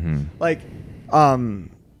Shyamalan. Like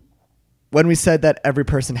when we said that every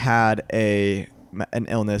person had an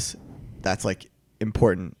illness that's like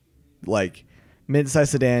important, like Midnight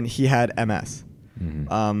Sedan, he had MS.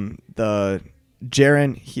 The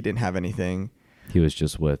Jaren, he didn't have anything. He was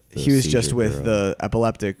just with the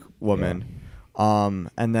epileptic woman. Yeah.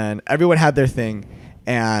 And then everyone had their thing,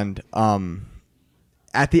 and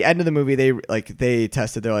at the end of the movie, they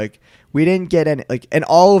tested. They're like, we didn't get any and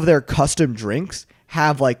all of their custom drinks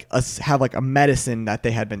have a medicine that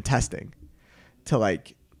they had been testing to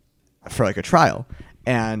for a trial.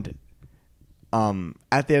 And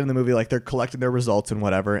at the end of the movie, they're collecting their results and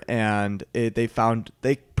whatever, and they found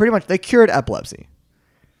they cured epilepsy.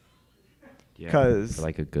 Because for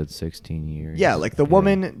a good 16 years. Yeah, the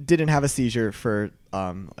woman didn't have a seizure for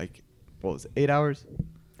 8 hours?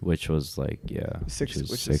 Which was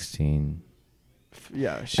 16.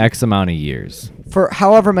 Yeah. X amount of years. For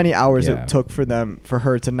however many hours Yeah. it took for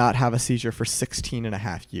her to not have a seizure for 16 and a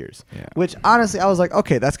half years. Yeah. Which honestly, I was like,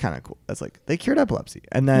 okay, that's kind of cool. That's like, they cured epilepsy.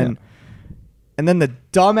 And then the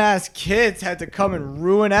dumbass kids had to come and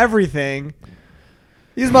ruin everything.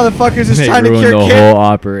 These motherfuckers is They trying to ruined cure the cancer. whole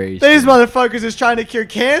operation. These motherfuckers is trying to cure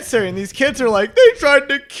cancer, and these kids are like, they tried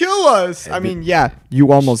to kill us. I mean, yeah,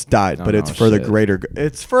 you almost died, No, but it's no, for the shit. greater.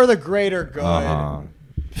 It's for the greater good. Uh-huh.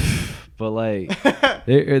 But like,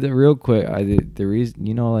 the real quick, the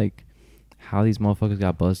reason, like how these motherfuckers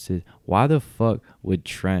got busted. Why the fuck would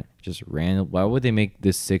Trent just why would they make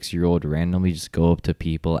this 6-year-old randomly just go up to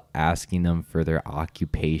people asking them for their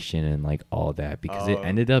occupation and like all that? Because it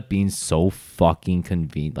ended up being so fucking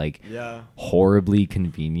convenient, like Yeah. horribly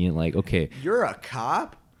convenient. Like, okay, You're a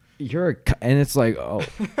cop? and it's like, oh,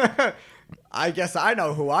 I guess I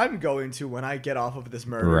know who I'm going to when I get off of this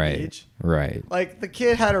murder beach. right. Like, the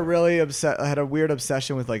kid had a weird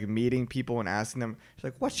obsession with like meeting people and asking them. She's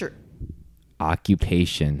like, "What's your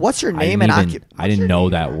Occupation. What's your I name didn't and even- occup- I what's didn't your know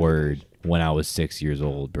name that and word when I was 6 years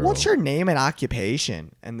old, bro. What's your name and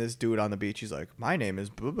occupation?" And this dude on the beach, he's like, "My name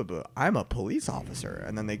is blah blah blah. I'm a police officer."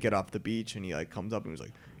 And then they get off the beach, and he like comes up and he's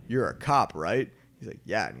like, "You're a cop, right?" He's like,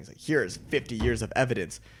 "Yeah." And he's like, "Here's 50 years of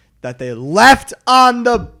evidence that they left on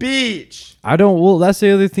the beach." Well, that's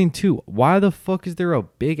the other thing too. Why the fuck is there a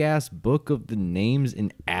big ass book of the names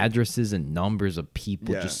and addresses and numbers of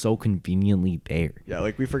people Yeah. just so conveniently there? Yeah,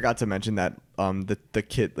 like we forgot to mention that the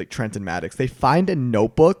kid, like Trenton Maddox, they find a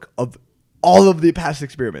notebook of all of the past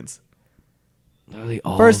experiments. Literally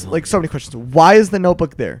all First, of them. like so many questions. Why is the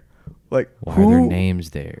notebook there? Like Why who? are their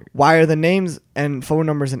names there? Why are the names and phone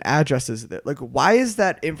numbers and addresses there? Like, why is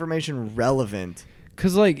that information relevant?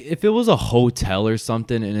 Cause like if it was a hotel or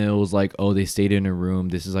something and it was like, oh, they stayed in a room,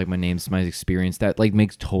 this is like my name, this is my experience, that like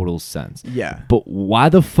makes total sense. Yeah. But why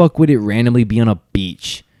the fuck would it randomly be on a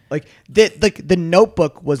beach? Like the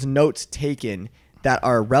notebook was notes taken that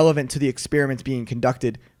are relevant to the experiments being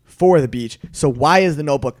conducted for the beach. So why is the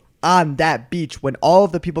notebook on that beach when all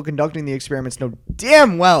of the people conducting the experiments know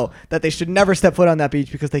damn well that they should never step foot on that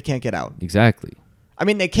beach because they can't get out? Exactly. I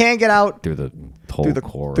mean, they can get out. Through the whole Through the-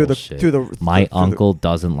 coral through the- shit. through the- My through the- uncle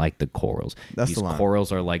doesn't like the corals. That's These the line.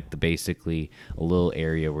 corals are like basically a little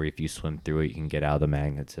area where if you swim through it, you can get out of the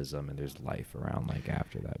magnetism and there's life around like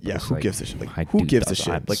after that. But Yeah, it's who like, gives a shit? Like, my who dude gives a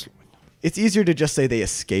doesn't- I'm shit? Like, s- it's easier to just say they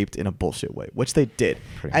escaped in a bullshit way, which they did.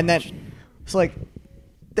 Pretty And much. then, so like,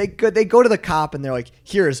 they go to the cop and they're like,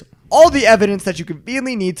 "Here's all the evidence that you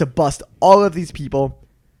conveniently need to bust all of these people.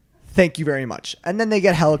 Thank you very much." And then they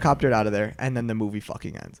get helicoptered out of there, and then the movie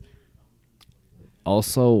fucking ends.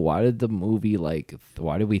 Also, why did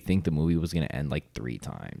why did we think the movie was gonna end like 3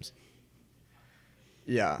 times?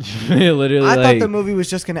 Yeah, Literally, I like, thought the movie was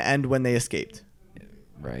just gonna end when they escaped,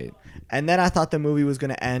 right. and then I thought the movie was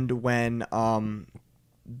gonna end when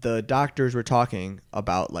the doctors were talking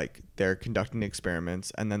about like they're conducting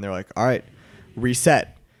experiments, and then they're like, "All right,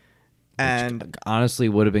 reset," and Honestly,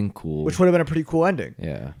 would have been cool. which would have been a pretty cool ending.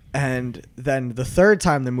 Yeah. And then the third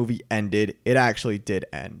time the movie ended, it actually did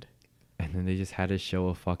end. And then they just had to show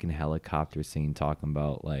a fucking helicopter scene talking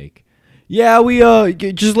about like, yeah, we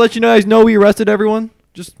just let you guys know we arrested everyone.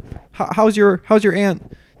 Just how's your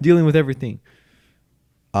aunt dealing with everything?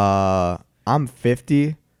 I'm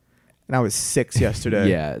 50, and I was 6 yesterday.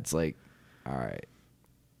 Yeah, it's like, all right,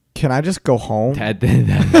 Can I just go home? that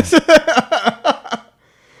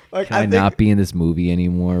Like, can I not be in this movie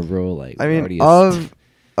anymore, bro? Like, I we mean, already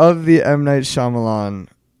of the M. Night Shyamalan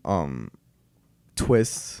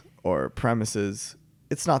twists or premises,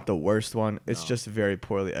 it's not the worst one. It's just very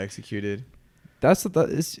poorly executed. that's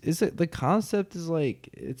is it the concept is like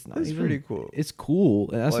it's not It's even, pretty cool. It's cool,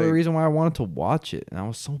 and that's the Like- reason why I wanted to watch it. And I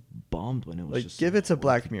was so bummed when it was Like, just give so it to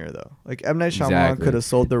Black Mirror though. Like M. Night Shyamalan Exactly. could have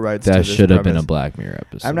sold the rights. to That this should have been a premise. Black Mirror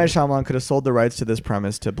episode. M. Night Shyamalan could have sold the rights to this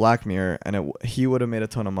premise to Black Mirror, and he would have made a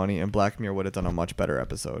ton of money, and Black Mirror would have done a much better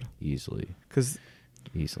episode. easily. Because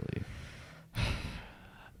Easily.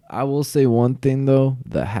 I will say one thing though: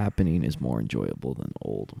 The Happening is more enjoyable than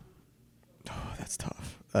Old. that's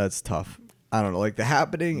tough. That's tough. I don't know. Like The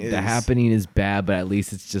Happening is. The Happening is bad, but at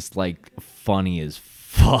least it's just like funny as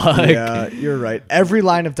fuck. Yeah, you're right. Every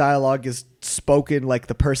line of dialogue is spoken like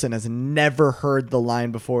the person has never heard the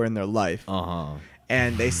line before in their life. Uh-huh.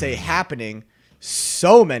 And they say happening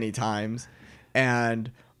so many times.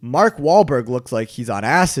 And Mark Wahlberg looks like he's on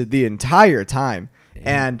acid the entire time.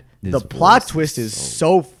 And his the plot voice twist is is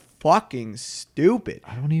so fucking stupid.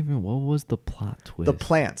 What was the plot twist? The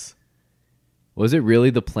plants. Was it really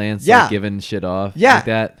the plants Yeah. like giving shit off Yeah. like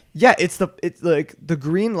that? Yeah, it's like the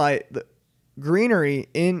green light, the greenery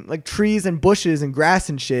in like trees and bushes and grass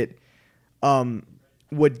and shit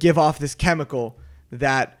would give off this chemical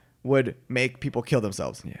that would make people kill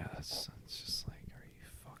themselves. Yeah, it's just like, are you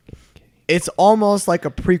fucking kidding? It's almost like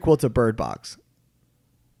a prequel to Bird Box.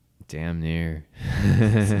 Damn near.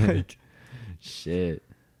 Like, shit.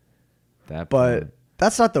 That. but point.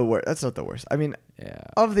 that's not the worst. That's not the worst. I mean, Yeah.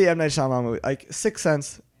 of the M. Night Shyamalan movie, like Sixth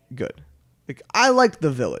Sense, good. Like I liked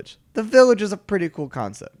The Village. The Village is a pretty cool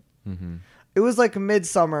concept. Mm-hmm. It was like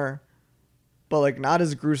Midsummer, but like not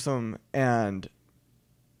as gruesome, and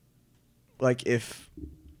like if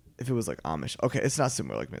it was like Amish. Okay, it's not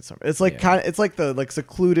similar like Midsummer. It's like it's like the like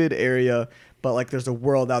secluded area, but like there's a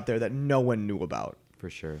world out there that no one knew about. For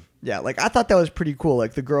sure. Yeah, like I thought that was pretty cool.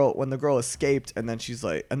 Like when the girl escaped, and then she's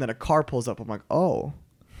like, and then a car pulls up. I'm like, oh,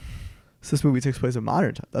 so this movie takes place in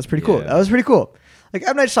modern time. That's pretty cool. Yeah. That was pretty cool. Like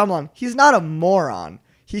M. Night Shyamalan, he's not a moron.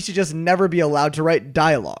 He should just never be allowed to write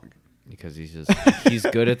dialogue. Because he's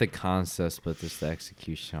good at the concepts, but just the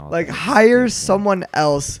execution. All Like that. hire someone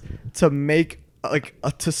else to make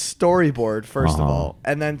to storyboard first of all,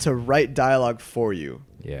 and then to write dialogue for you.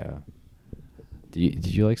 Yeah. Did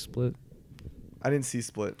you like Split? I didn't see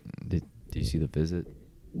Split. Did you see The Visit?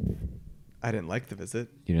 I didn't like The Visit.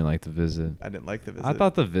 You didn't like The Visit? I didn't like The Visit. I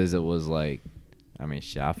thought The Visit was like, I mean,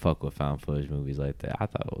 shit, I fuck with found footage movies like that. I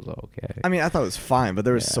thought it was okay. I mean, I thought it was fine, but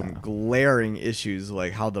there was Yeah. some glaring issues,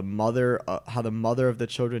 like how the mother of the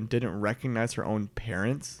children didn't recognize her own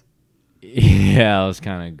parents. Yeah, it was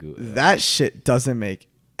kind of good. That shit doesn't make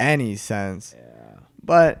any sense. Yeah.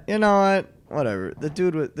 But you know what? Whatever. The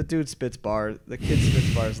dude spits bars. The kid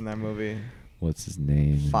spits bars in that movie. What's his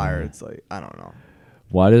name? Fire. It's like I don't know.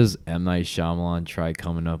 Why does M. Night Shyamalan try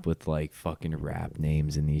coming up with like fucking rap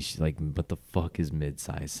names in these? Like, what the fuck is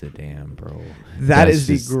Midsize Sedan, bro? That's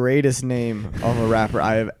just, the greatest name of a rapper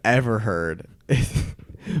I have ever heard.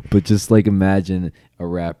 But just like imagine a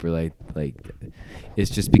rapper like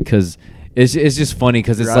it's just because it's just funny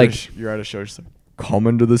because it's like you're at a show.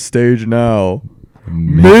 Coming to the stage now.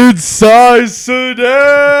 mid- Mid-size sedan.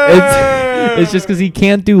 it's just because he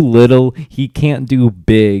can't do little, he can't do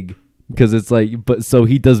big. Because it's like, but so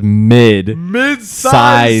he does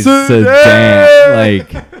mid-size sedan.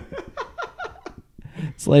 Like,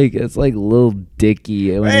 it's like Lil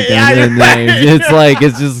Dicky when it comes to names.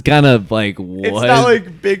 It's just kind of like what? It's not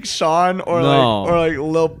like Big Sean or No. like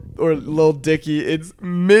Lil Dicky. It's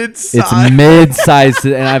mid-size. It's mid-size,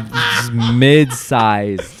 and I've just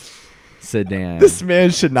mid-sized sedan. This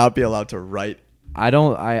man should not be allowed to write.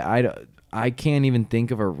 I can't even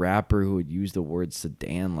think of a rapper who would use the word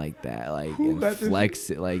sedan like that, like and flex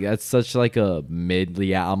it. Like that's such like a mid.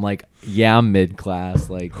 Yeah, I'm like, yeah, I'm mid class.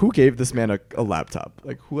 Like, Who gave this man a laptop?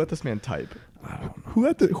 Like, who let this man type? I don't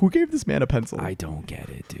know. Who gave this man a pencil? I don't get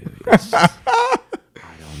it, dude. It's just, I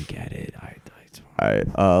don't get it. I don't.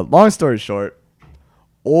 All right. Long story short,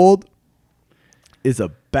 Old is a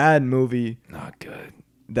bad movie Not good.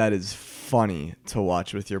 that is funny to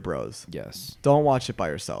watch with your bros. Yes. Don't watch it by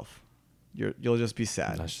yourself. You'll just be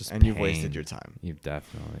sad, That's just and you've pain. wasted your time. You've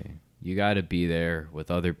definitely. You got to be there with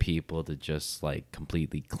other people to just like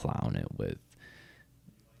completely clown it with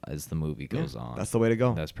as the movie goes on. That's the way to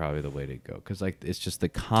go. That's probably the way to go. Because like it's just the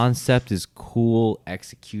concept is cool,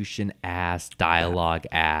 execution ass, dialogue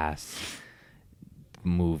ass,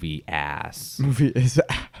 movie ass, Movie is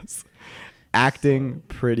ass. Acting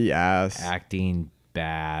pretty ass. acting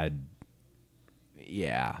bad.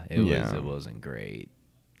 Yeah, it wasn't great.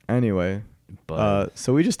 Anyway, But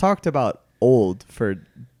so we just talked about Old for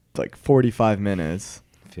like 45 minutes.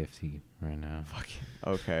 50 right now.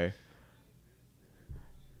 Okay.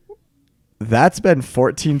 That's been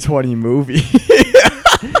 1420 movie.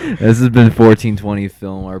 This has been 1420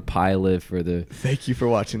 film, our pilot for the. Thank you for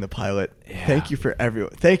watching the pilot. Yeah. Thank you for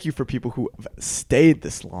everyone. Thank you for people who have stayed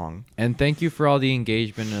this long. And thank you for all the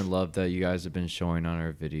engagement and love that you guys have been showing on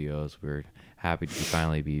our videos. We're happy to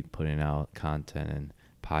finally be putting out content and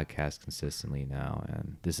podcasts consistently now.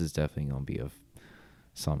 And this is definitely going to be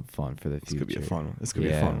some fun for the future. This could be a fun one. This could be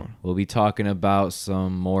a fun one. We'll be talking about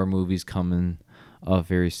some more movies coming up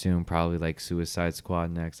very soon. Probably like Suicide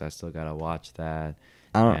Squad next. I still got to watch that.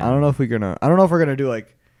 I don't know if we're gonna do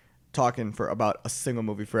like talking about a single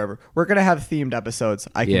movie forever. We're gonna have themed episodes.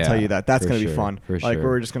 I can tell you that. That's gonna be fun. For like sure.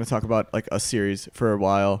 we're just gonna talk about like a series for a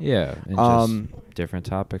while. Yeah. And just different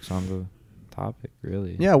topics on the topic,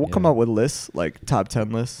 really. Yeah, we'll come up with lists like top 10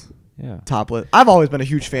 lists. Yeah. Top list. I've always been a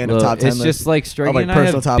huge fan of Look, top 10 it's lists. just like Strike like and I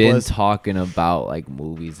personal have top been lists. talking about like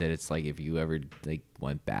movies that it's like if you ever like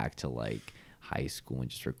went back to like high school and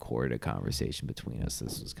just recorded a conversation between us,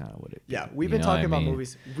 this was kind of what it. Yeah, be. we've You been know what talking I about mean?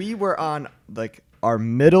 movies. We were on like our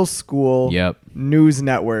middle school Yep. news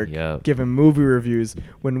network Yep. giving movie reviews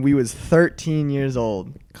when we was 13 years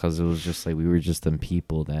old. Because it was just like we were just them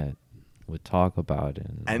people that would talk about it.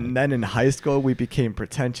 And then in high school, we became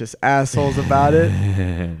pretentious assholes about it.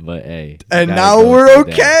 But hey. you And gotta now go we're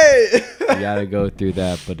through okay. that. You gotta go through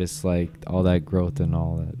that, but it's like all that growth and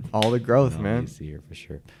all that. All the growth, man. You see here for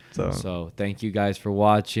sure. So, So thank you guys for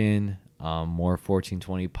watching. More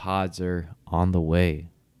 1420 pods are on the way.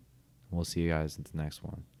 We'll see you guys in the next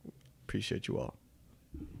one. appreciate you all.